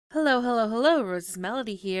Hello, hello, hello, Rose's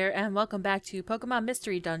Melody here, and welcome back to Pokemon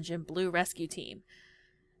Mystery Dungeon Blue Rescue Team.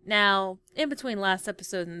 Now, in between last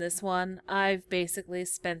episode and this one, I've basically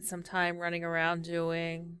spent some time running around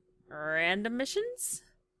doing random missions.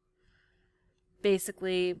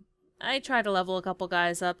 Basically, I tried to level a couple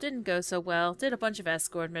guys up, didn't go so well, did a bunch of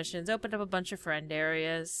escort missions, opened up a bunch of friend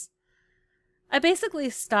areas. I basically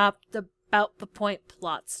stopped about the point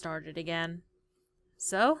plot started again.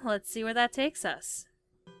 So, let's see where that takes us.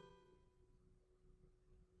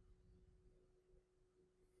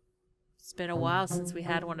 It's been a while since we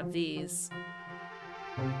had one of these.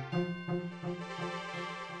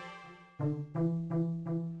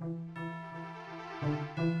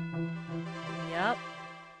 Yup.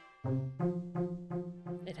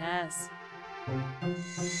 It has.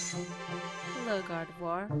 Hello,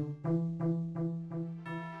 Gardevoir.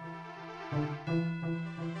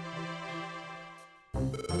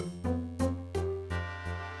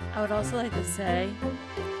 I would also like to say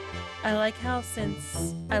I like how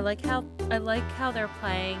they're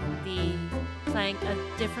playing a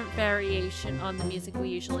different variation on the music we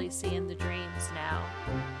usually see in the dreams now.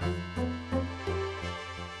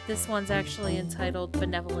 This one's actually entitled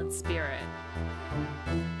Benevolent Spirit.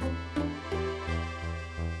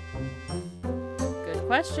 Good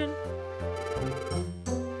question.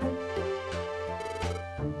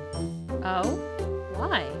 Oh?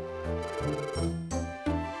 Why?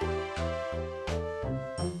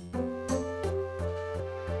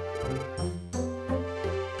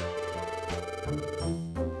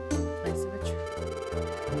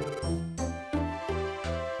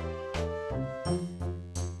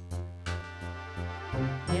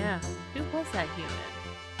 Yeah, who was that human?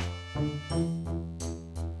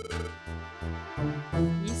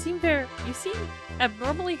 You seem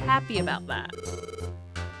abnormally happy about that.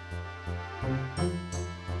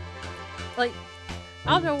 Like,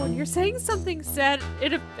 I don't know, when you're saying something sad,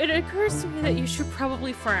 it occurs to me that you should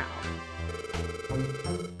probably frown.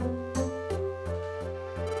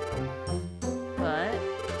 But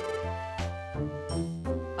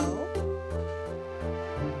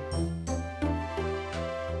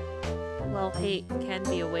well, hate can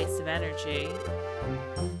be a waste of energy.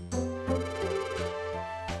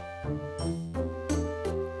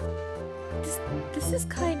 This is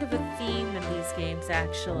kind of a theme in these games,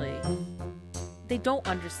 actually. They don't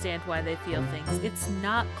understand why they feel things. It's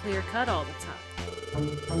not clear-cut all the time.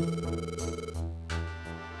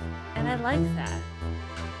 And I like that.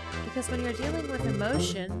 Because when you're dealing with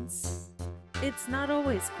emotions, it's not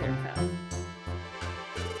always clear-cut.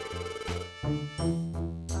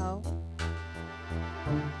 Oh.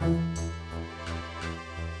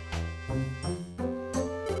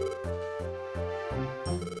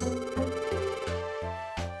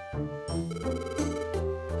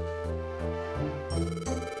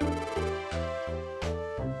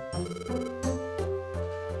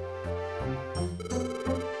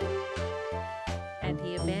 And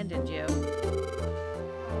he abandoned you.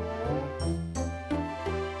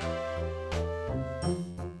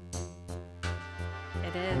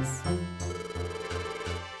 It is.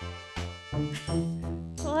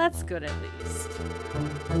 Well, that's good at least.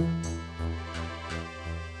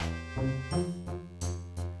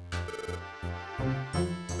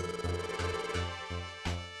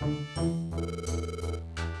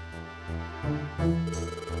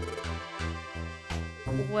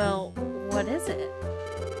 Well, what is it?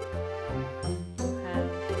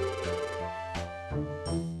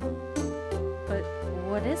 But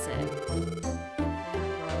what is it?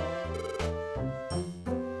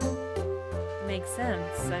 Makes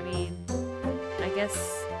sense. I mean,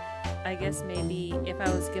 I guess maybe if I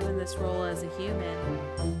was given this role as a human,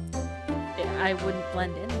 I wouldn't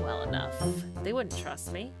blend in well enough. They wouldn't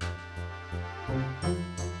trust me.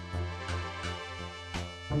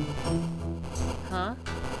 Huh?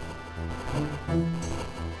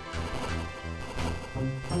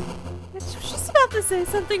 I was just about to say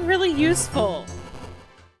something really useful.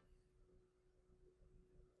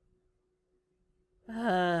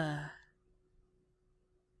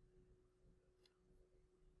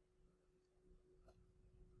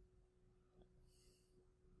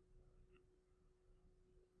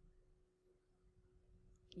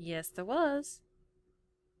 Yes, there was.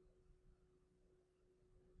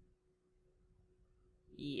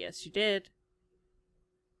 Yes, you did.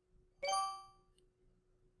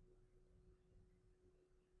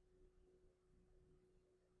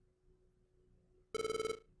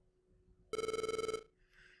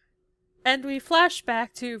 And we flash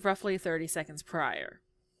back to roughly 30 seconds prior.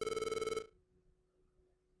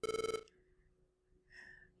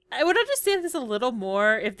 I would understand this a little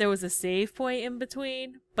more if there was a save point in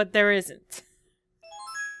between, but there isn't.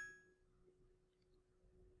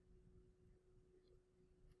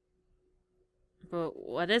 But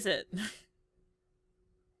what is it?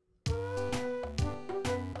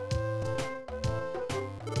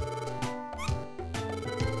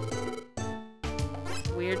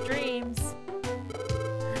 Weird dreams.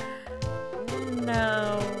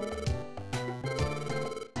 No.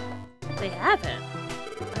 They haven't.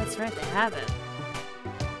 That's right, they haven't.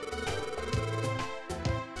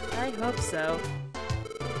 I hope so.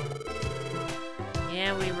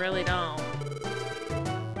 Yeah, we really don't.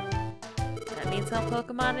 That means help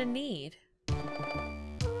Pokemon in need.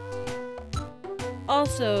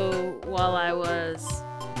 Also, while I was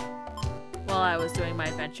doing my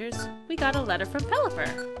adventures, we got a letter from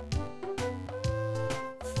Pelipper.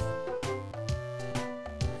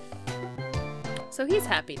 So he's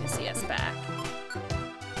happy to see us back.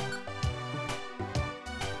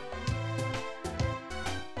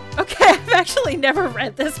 Okay, I've actually never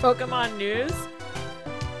read this Pokemon news.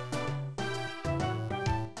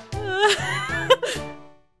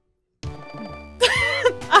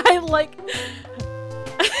 I like...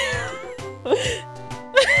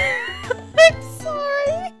 I'm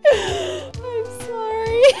sorry. I'm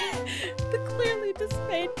sorry. The clearly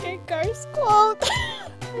dismayed Gengar's quote.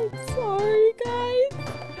 I'm sorry, guys.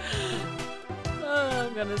 Oh,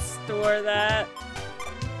 I'm gonna store that.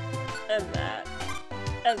 And that.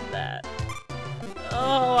 And that.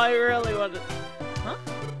 Oh, I really want to... Huh?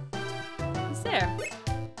 Who's there?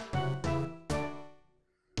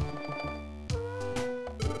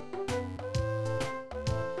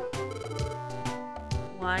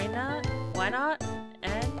 Why not? Why not?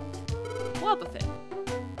 And... Wobbuffet.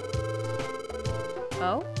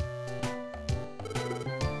 Oh?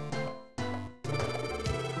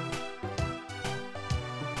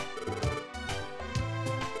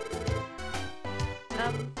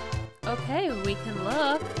 Okay, we can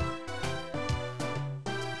look.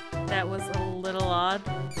 That was a little odd.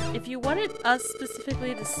 If you wanted us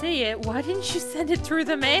specifically to see it, why didn't you send it through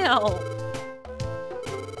the mail?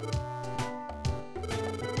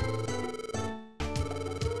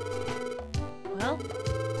 Well,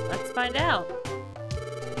 let's find out.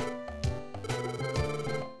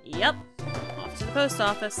 Yep, off to the post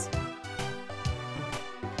office.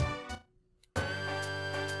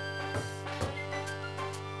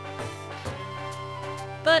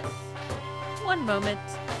 But, one moment.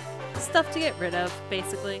 Stuff to get rid of,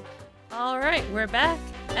 basically. Alright, we're back,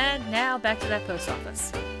 and now back to that post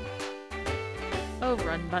office. Oh,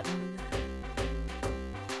 run button.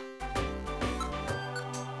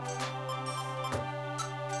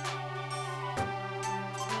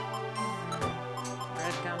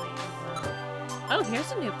 Red gummy. Oh,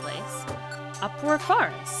 here's a new place. Uproar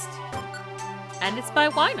Forest. And it's by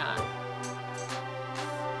Why Not?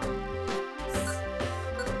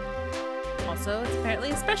 Also, it's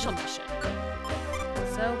apparently a special mission.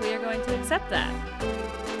 So we are going to accept that.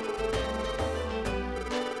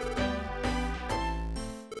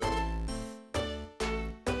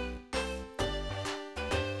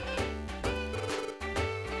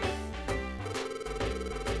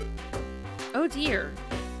 Oh dear.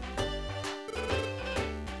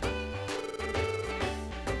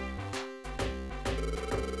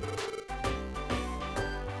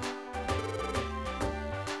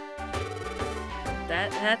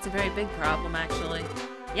 That's a very big problem, actually.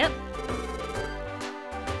 Yep.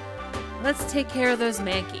 Let's take care of those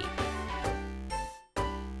Mankey.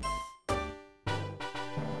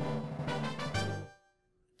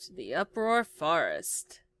 To the Uproar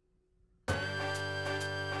Forest.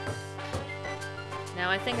 Now,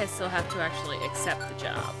 I think I still have to actually accept the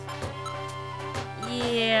job.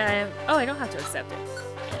 Yeah, oh, I don't have to accept it.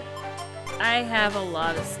 I have a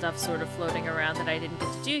lot of stuff sort of floating around that I didn't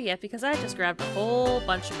get to do yet because I just grabbed a whole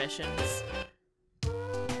bunch of missions.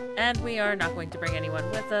 And we are not going to bring anyone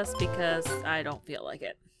with us because I don't feel like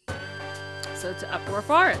it. So to Uproar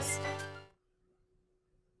Forest.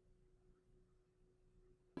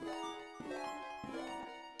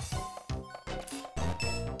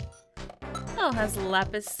 Oh, has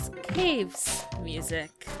Lapis Caves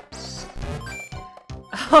music.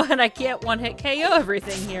 Oh, and I can't one-hit KO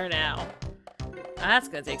everything here now. That's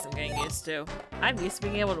gonna take some getting used to. I'm used to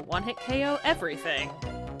being able to one-hit KO everything.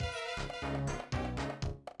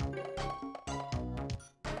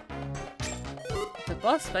 The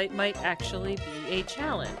boss fight might actually be a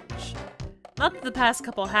challenge. Not that the past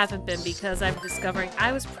couple haven't been, because I'm discovering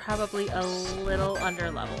I was probably a little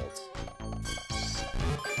underleveled.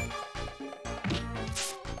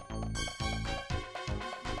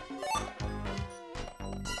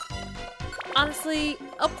 honestly,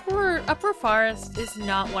 Uproar Forest is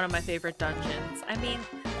not one of my favorite dungeons. I mean,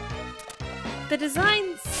 the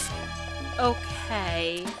design's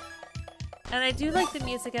okay. And I do like the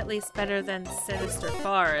music at least better than Sinister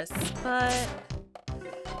Forest, but...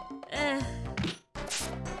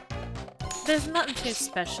 There's nothing too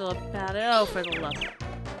special about it. Oh, for the love of it.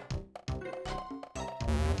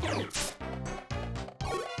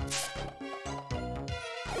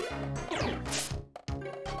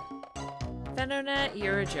 Fenonet,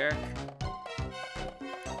 you're a jerk.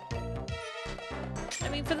 I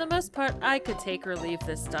mean, for the most part, I could take or leave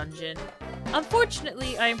this dungeon.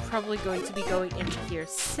 Unfortunately, I'm probably going to be going into here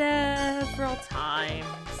several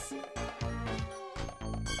times.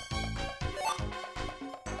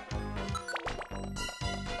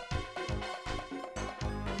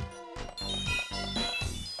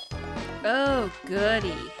 Oh,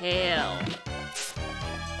 goody, hail.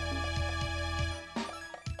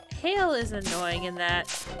 Hail is annoying in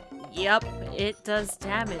that, yep, it does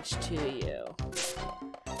damage to you.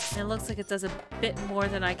 And it looks like it does a bit more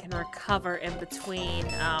than I can recover in between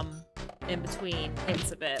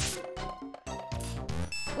hits of it.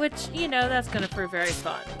 Which, you know, that's gonna prove very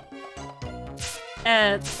fun.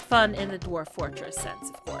 Fun in the Dwarf Fortress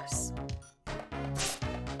sense, of course.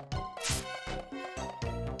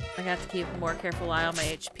 I have to keep a more careful eye on my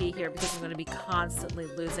HP here because I'm going to be constantly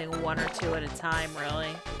losing one or two at a time, really.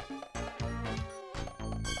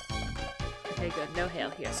 Okay, good. No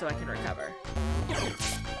hail here, so I can recover.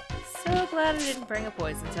 So glad I didn't bring a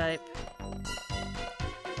poison type.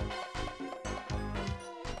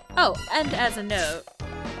 Oh, and as a note,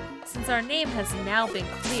 since our name has now been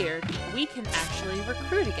cleared, we can actually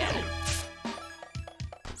recruit again.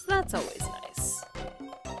 So that's always nice.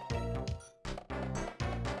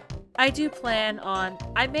 I do plan on...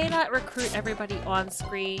 I may not recruit everybody on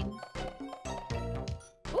screen.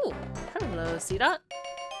 Ooh, hello, C-Dot.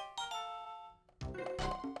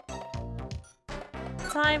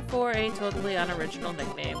 Time for a totally unoriginal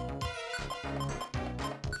nickname.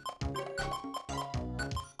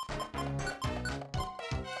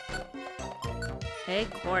 Hey,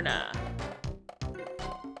 Corna.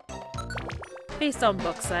 Based on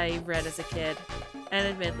books I read as a kid, and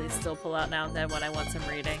admittedly still pull out now and then when I want some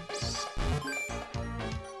reading.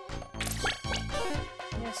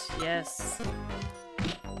 Yes, yes.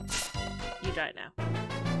 You die now.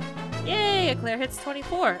 Yay! A Claire hits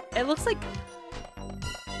 24. It looks like...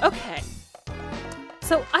 Okay.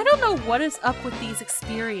 So, I don't know what is up with these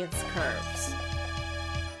experience curves.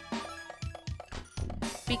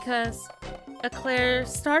 Because Eclair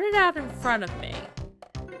started out in front of me,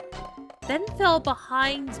 then fell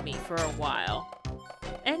behind me for a while,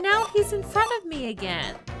 and now he's in front of me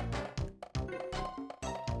again.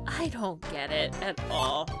 I don't get it at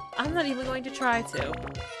all. I'm not even going to try to.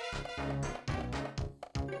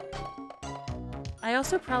 I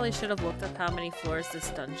also probably should have looked up how many floors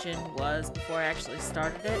this dungeon was before I actually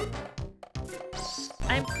started it.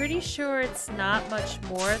 I'm pretty sure it's not much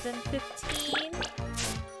more than 15.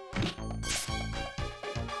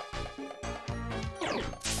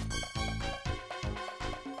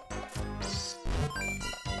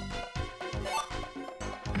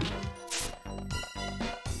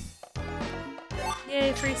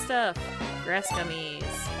 Yay, free stuff! Grass gummies.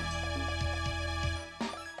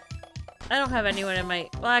 I don't have anyone in my...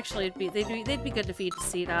 Well, actually, they'd be good to feed to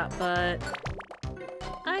C-Dot, but...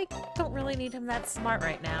 I don't really need him that smart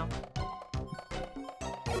right now.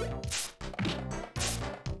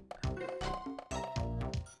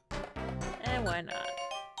 And why not?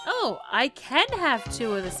 Oh, I can have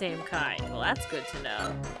two of the same kind. Well, that's good to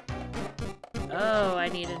know. Oh, I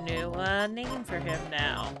need a new name for him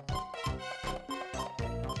now.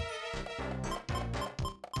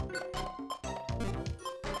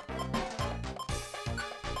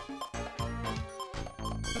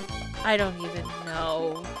 I don't even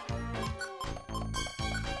know.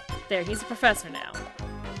 There, he's a professor now.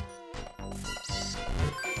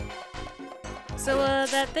 So,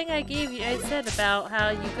 that thing I gave you, I said about how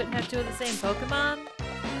you couldn't have two of the same Pokemon?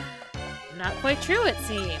 Not quite true, it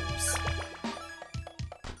seems.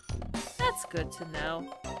 That's good to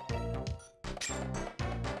know.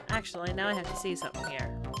 Actually, now I have to see something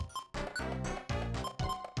here.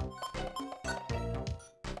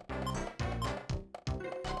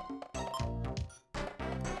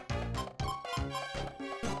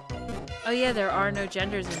 Oh yeah, there are no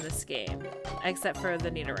genders in this game, except for the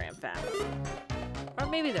Nidoran family. Or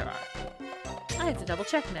maybe there are. I have to double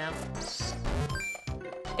check now.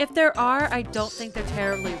 If there are, I don't think they're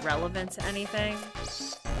terribly relevant to anything.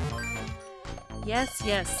 Yes,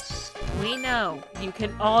 yes, we know. You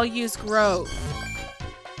can all use growth.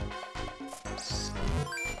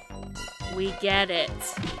 We get it.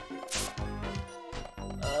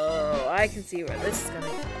 Oh, I can see where this is gonna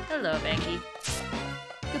go. Hello, Mankey.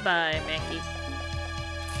 Goodbye, Mankey.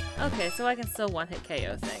 Okay, so I can still one-hit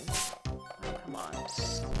KO things. Oh, come on.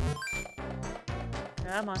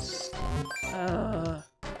 Come on. Ugh.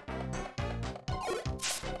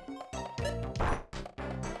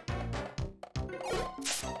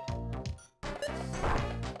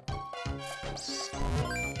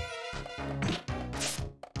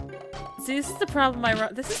 See, this is the problem I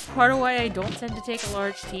run. This is part of why I don't tend to take a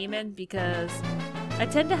large team in, because I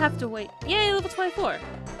tend to have to wait. Yay, level 24!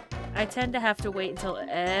 I tend to have to wait until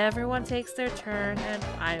everyone takes their turn, and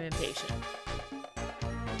I'm impatient.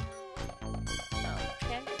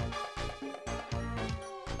 Okay.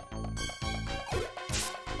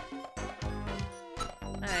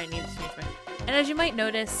 I need to change my... And as you might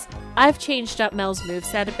notice, I've changed up Mel's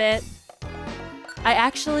moveset a bit. I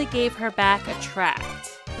actually gave her back Attract.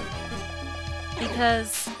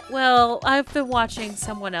 Because, well, I've been watching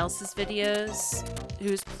someone else's videos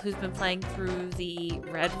who's been playing through the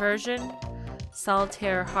red version,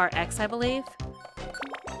 Solitaire Heart X, I believe.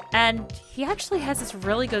 And he actually has this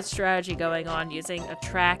really good strategy going on using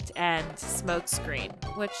Attract and Smokescreen,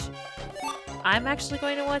 which I'm actually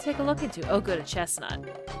going to want to take a look into. Oh good, a chestnut.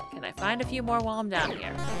 Can I find a few more while I'm down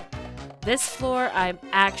here? This floor, I'm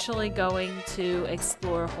actually going to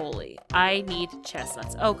explore wholly. I need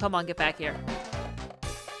chestnuts. Oh, come on, get back here.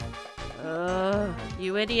 Ugh,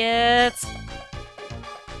 you idiots!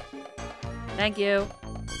 Thank you.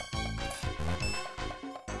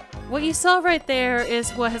 What you saw right there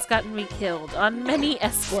is what has gotten me killed on many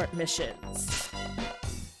escort missions.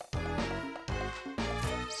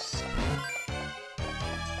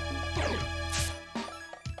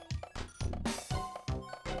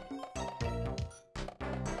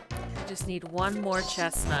 I just need one more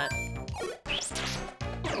chestnut.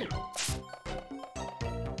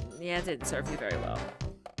 Yeah, it didn't serve you very well.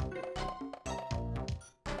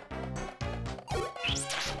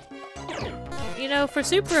 You know, for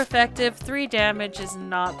super effective, 3 damage is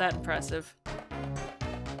not that impressive.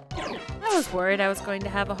 I was worried I was going to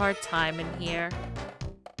have a hard time in here.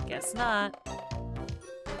 Guess not.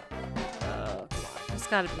 Oh, come on. There's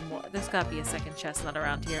gotta be more. There's gotta be a second chestnut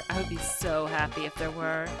around here. I would be so happy if there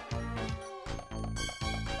were.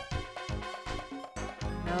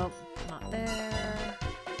 Nope, not there.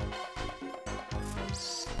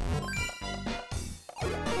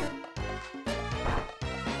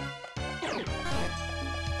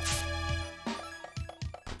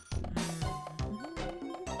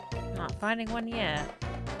 Not finding one yet.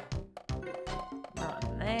 Not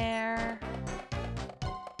in there.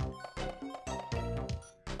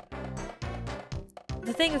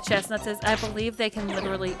 The thing with chestnuts is I believe they can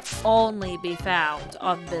literally only be found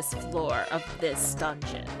on this floor of this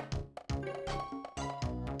dungeon.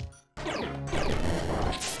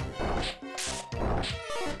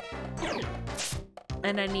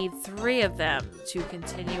 And I need 3 of them to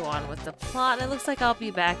continue on with the plot. It looks like I'll be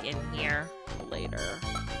back in here later.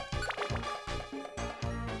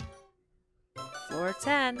 Floor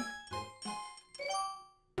 10.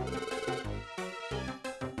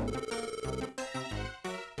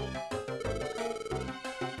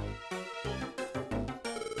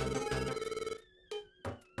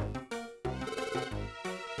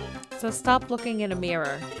 So stop looking in a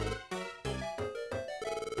mirror.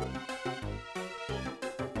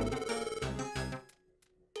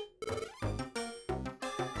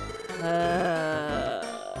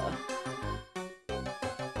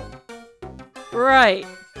 Right.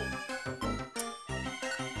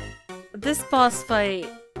 This boss fight,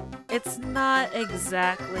 it's not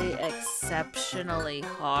exactly exceptionally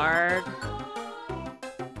hard.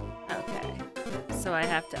 Okay. So I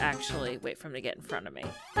have to actually wait for him to get in front of me.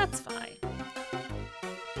 That's fine.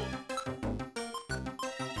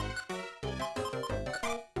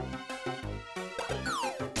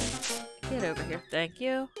 Get over here. Thank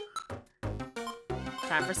you.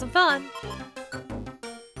 Time for some fun.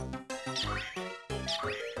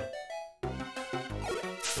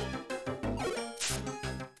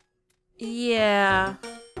 Yeah.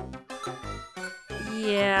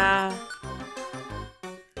 Yeah.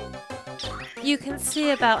 You can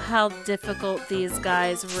see about how difficult these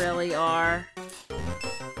guys really are.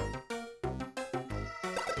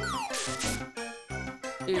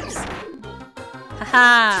 Oops.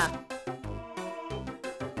 Haha!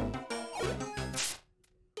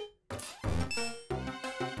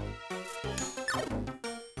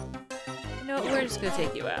 You know what, we're just gonna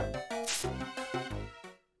take you out.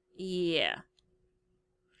 Yeah.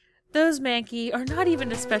 Those Mankey are not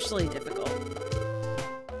even especially difficult.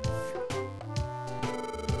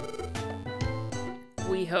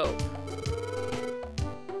 hope.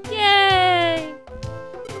 Yay!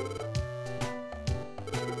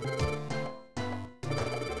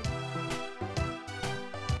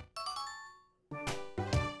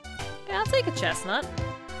 Yeah, I'll take a chestnut.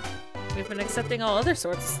 We've been accepting all other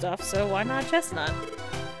sorts of stuff, so why not chestnut?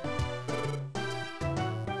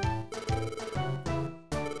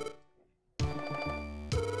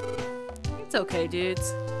 It's okay,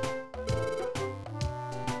 dudes.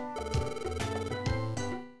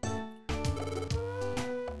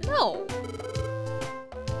 No!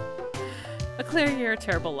 Eclair, you're a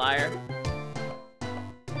terrible liar.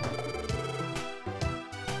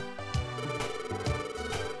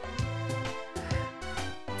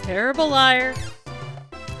 Terrible liar.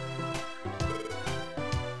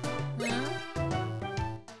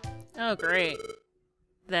 Oh, great.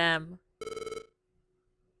 Them.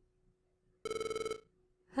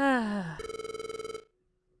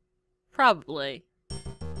 Probably.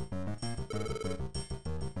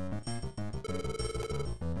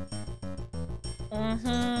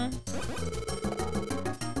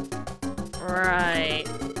 Right.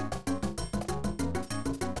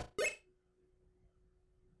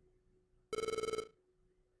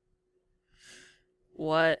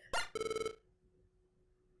 What?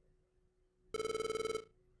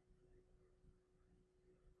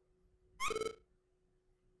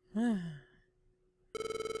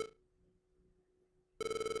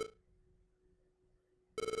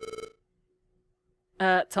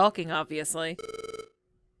 Talking, obviously.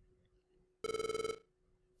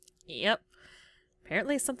 Yep.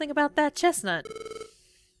 Apparently something about that chestnut.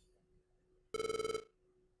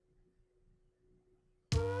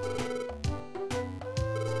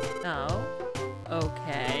 Oh.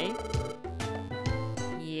 Okay.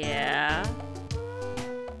 Yeah.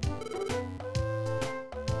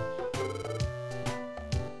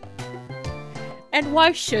 And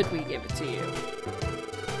why should we give it to you?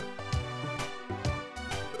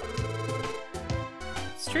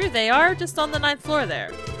 It's true, they are just on the 9th floor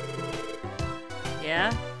there.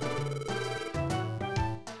 Yeah?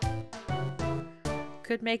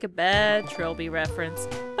 Could make a bad Trilby reference,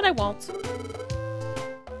 but I won't.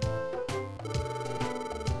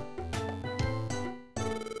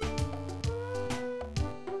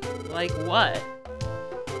 Like what?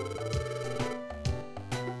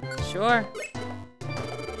 Sure.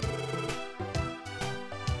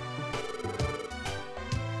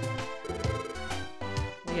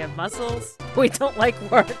 We have muscles. We don't like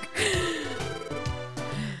work.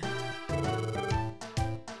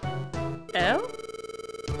 Oh?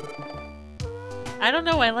 I don't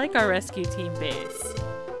know, I like our rescue team base.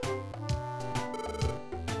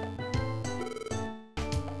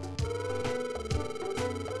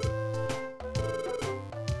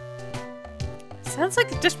 Sounds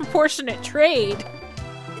like a disproportionate trade.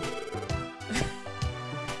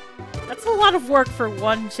 That's a lot of work for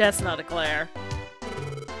one chestnut eclair.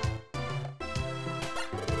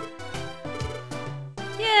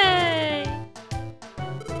 Yay!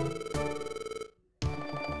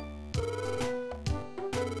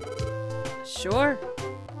 Sure.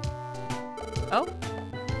 Oh.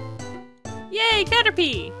 Yay,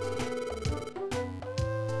 Caterpie!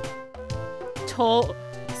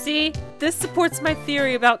 See? This supports my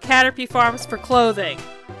theory about Caterpie farms for clothing.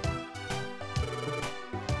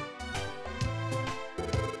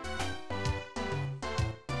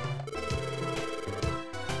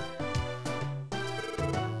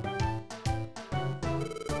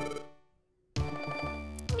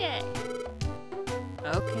 Yay.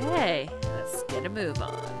 Okay, let's get a move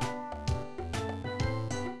on.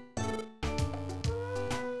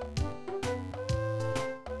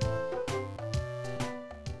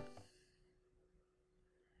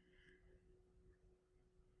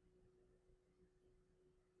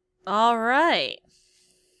 All right.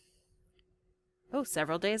 Oh,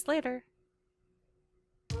 several days later.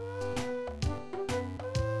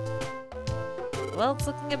 Well, it's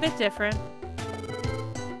looking a bit different.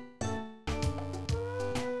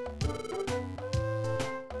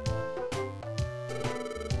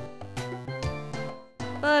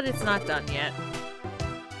 But it's not done yet.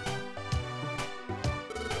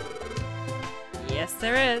 Yes,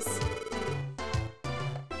 there is.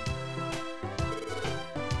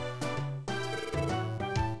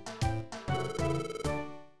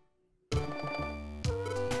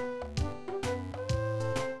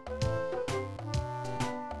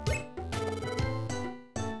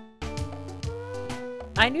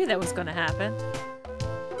 I knew that was going to happen.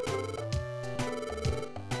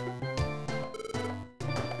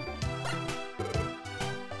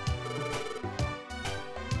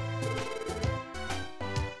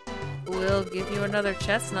 We'll give you an another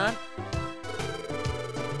chestnut.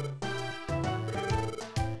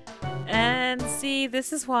 And see,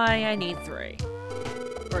 this is why I need 3.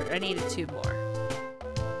 Or I needed 2 more.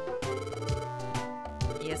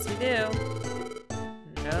 Yes, we do.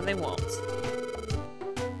 No, they won't.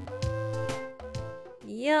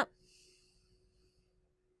 Yep.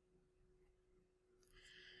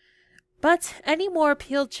 But any more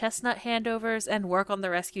peeled chestnut handovers and work on the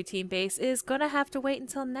rescue team base is gonna have to wait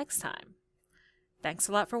until next time. Thanks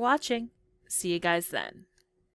a lot for watching. See you guys then.